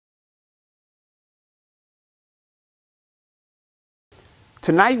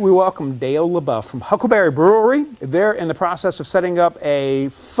Tonight we welcome Dale LaBeouf from Huckleberry Brewery. They're in the process of setting up a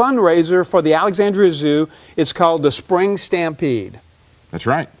fundraiser for the Alexandria Zoo. It's called the Spring Stampede. That's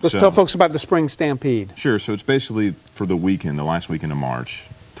right. Let's tell folks about the Spring Stampede. Sure. So it's basically for the weekend, the last weekend of March,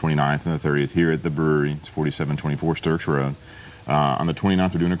 29th and the 30th, here at the brewery. It's 4724 Sturks Road. On the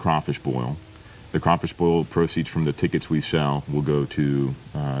 29th, we're doing a crawfish boil. The crawfish boil proceeds from the tickets we sell will go to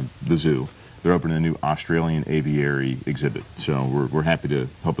the zoo. They're opening a new Australian aviary exhibit, so we're happy to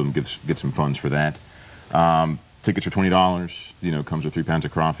help them get some funds for that. Tickets are $20. You know, comes with 3 pounds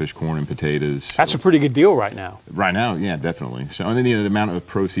of crawfish, corn, and potatoes. That's a pretty good deal right now. Right now, yeah, definitely. So, and then the amount of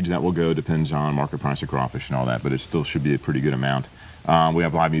proceeds that will go depends on market price of crawfish and all that, but it still should be a pretty good amount. We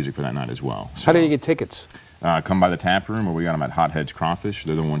have live music for that night as well. So, how do you get tickets? Come by the tap room, or we got them at Hot Heads Crawfish.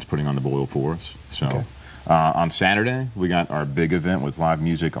 They're the ones putting on the boil for us. So, okay. On Saturday, we got our big event with live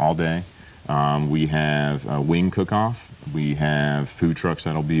music all day. We have a wing cook-off. We have food trucks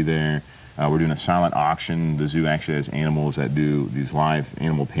that'll be there. We're doing a silent auction. The zoo actually has animals that do these live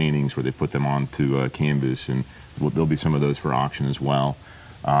animal paintings where they put them onto canvas, and there'll be some of those for auction as well.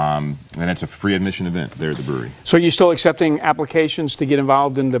 And it's a free admission event there at the brewery. So you're still accepting applications to get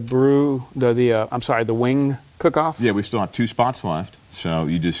involved in the wing cook-off? Yeah, we still have 2 spots left. So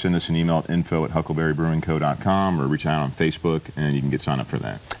you just send us an email at info@huckleberrybrewingco.com or reach out on Facebook, and you can get signed up for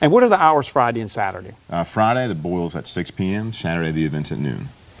that. And what are the hours Friday and Saturday? Friday, the boil's at 6 p.m. Saturday, the event's at noon.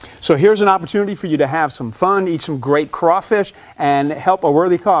 So here's an opportunity for you to have some fun, eat some great crawfish, and help a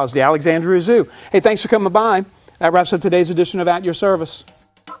worthy cause, the Alexandria Zoo. Hey, thanks for coming by. That wraps up today's edition of At Your Service.